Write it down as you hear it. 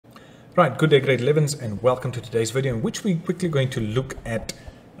Right, good day grade 11s and welcome to today's video in which we're quickly going to look at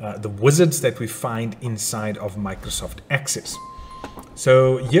the wizards that we find inside of Microsoft Access.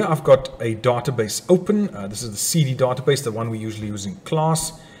 So here I've got a database open. This is the CD database, the one we usually use in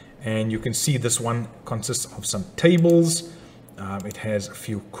class. And you can see this one consists of some tables. It has a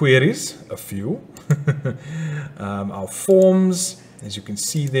few queries, our forms, as you can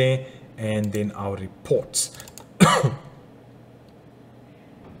see there, and then our reports.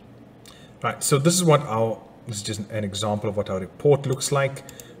 Right, so this is just an example of what our report looks like.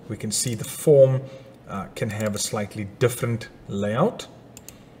 We can see the form can have a slightly different layout,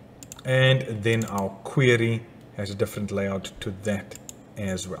 and then our query has a different layout to that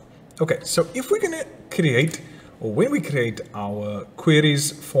as well. Okay, so if we're going to create, or when we create our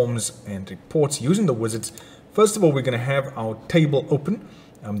queries, forms, and reports using the wizards, first of all, we're going to have our table open,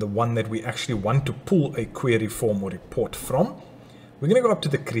 the one that we actually want to pull a query, form, or report from. We're going to go up to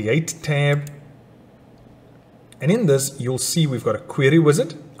the Create tab, and in this you'll see we've got a query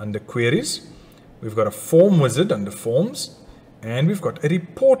wizard under Queries, we've got a form wizard under Forms, and we've got a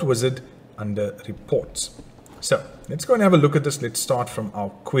report wizard under Reports. So let's go and have a look at this. Let's start from our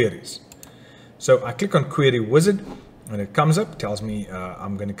queries. So I click on Query Wizard, and it comes up, tells me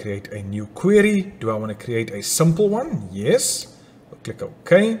I'm going to create a new query. Do I want to create a simple one? Yes. I'll click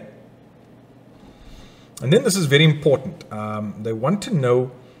OK. And then this is very important. They want to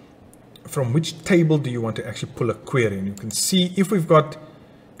know from which table do you want to actually pull a query. And you can see if we've got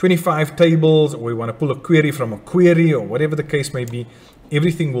 25 tables, or we want to pull a query from a query, or whatever the case may be,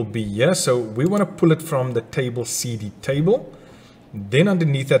 everything will be here. So we want to pull it from the table CD table. Then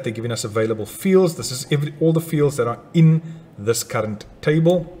underneath that, they're giving us available fields. This is all the fields that are in this current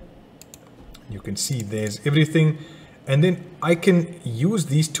table. You can see there's everything. And then I can use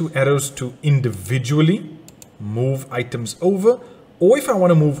these two arrows to individually move items over, or if I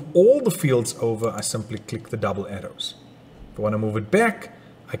want to move all the fields over, I simply click the double arrows. If I want to move it back,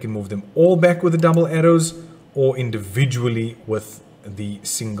 I can move them all back with the double arrows, or individually with the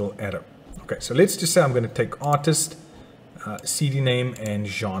single arrow. Okay, so let's just say I'm going to take artist, CD name, and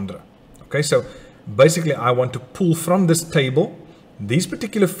genre. Okay, so basically I want to pull from this table these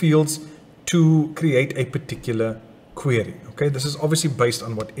particular fields to create a particular query. Okay, this is obviously based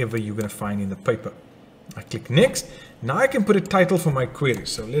on whatever you're going to find in the paper. I click next. Now I can put a title for my query.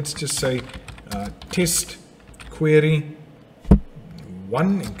 So let's just say test query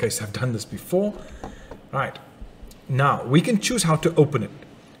 1, in case I've done this before. All right, now we can choose how to open it.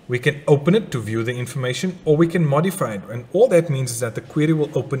 We can open it to view the information, or we can modify it, and all that means is that the query will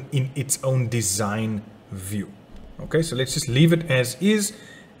open in its own design view. Okay, so let's just leave it as is,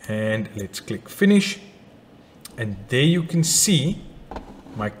 and let's click finish. And there you can see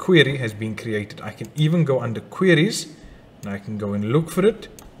my query has been created. I can even go under queries and I can go and look for it.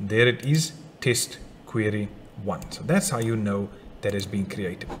 There it is, test query 1. So that's how you know that has been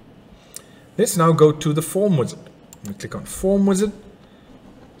created. Let's now go to the form wizard. We click on form wizard.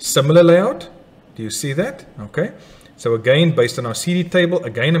 Similar layout. Do you see that? Okay. So again, based on our CD table,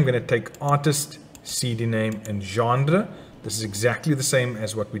 again, I'm going to take artist, CD name, and genre. This is exactly the same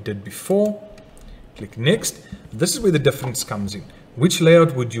as what we did before. Click next. This is where the difference comes in. Which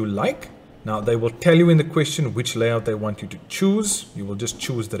layout would you like? Now they will tell you in the question which layout they want you to choose. You will just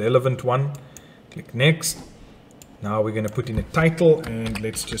choose the relevant one. Click next. Now we're going to put in a title, and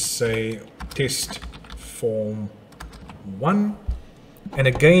let's just say test form 1. And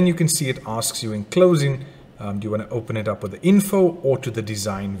again, you can see it asks you in closing, do you want to open it up with the info or to the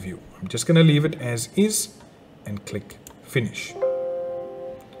design view? I'm just going to leave it as is and click finish.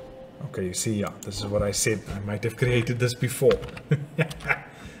 Okay, you see, yeah, this is what I said. I might have created this before.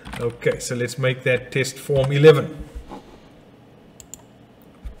 Okay, so let's make that test form 11.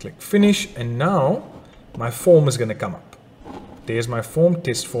 Click finish, and now my form is going to come up. There's my form,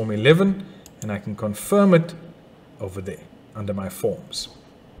 test form 11, and I can confirm it over there under my forms.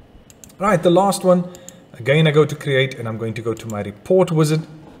 All right, the last one. Again, I go to create, and I'm going to go to my report wizard.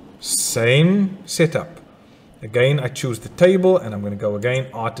 Same setup. Again, I choose the table, and I'm going to go again,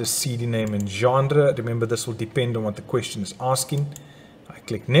 artist, CD name, and genre. Remember, this will depend on what the question is asking. I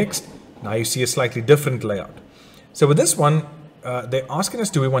click next. Now you see a slightly different layout. So with this one, they're asking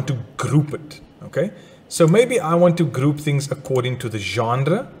us, do we want to group it? Okay, so maybe I want to group things according to the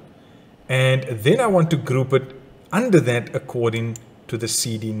genre, and then I want to group it under that according to the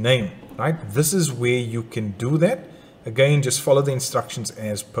CD name, right? This is where you can do that. Again, just follow the instructions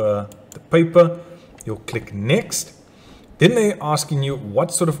as per the paper. You'll click next. Then they're asking you,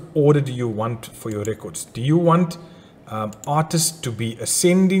 what sort of order do you want for your records? Do you want artists to be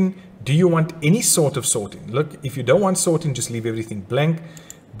ascending? Do you want any sort of sorting? Look, if you don't want sorting, just leave everything blank.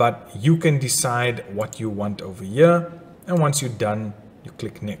 but you can decide what you want over here. And once you're done, you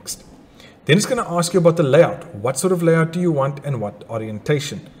click next. Then it's going to ask you about the layout. What sort of layout do you want and what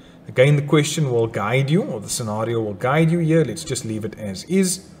orientation? Again, the question will guide you, or the scenario will guide you here. Let's just leave it as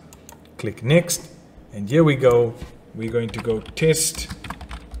is. Click next. And here we go. We're going to go test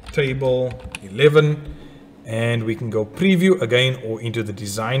table 11. And we can go preview again or into the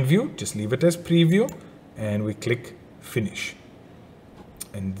design view. Just leave it as preview. And we click finish.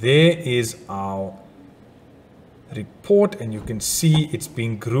 And there is our report, and you can see it's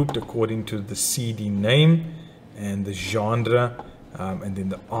being grouped according to the CD name and the genre, and then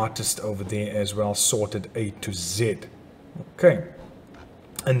the artist over there as well, sorted A to Z. Okay,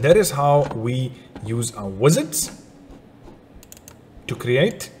 and that is how we use our wizards to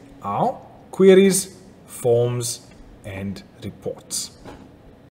create our queries, forms, and reports.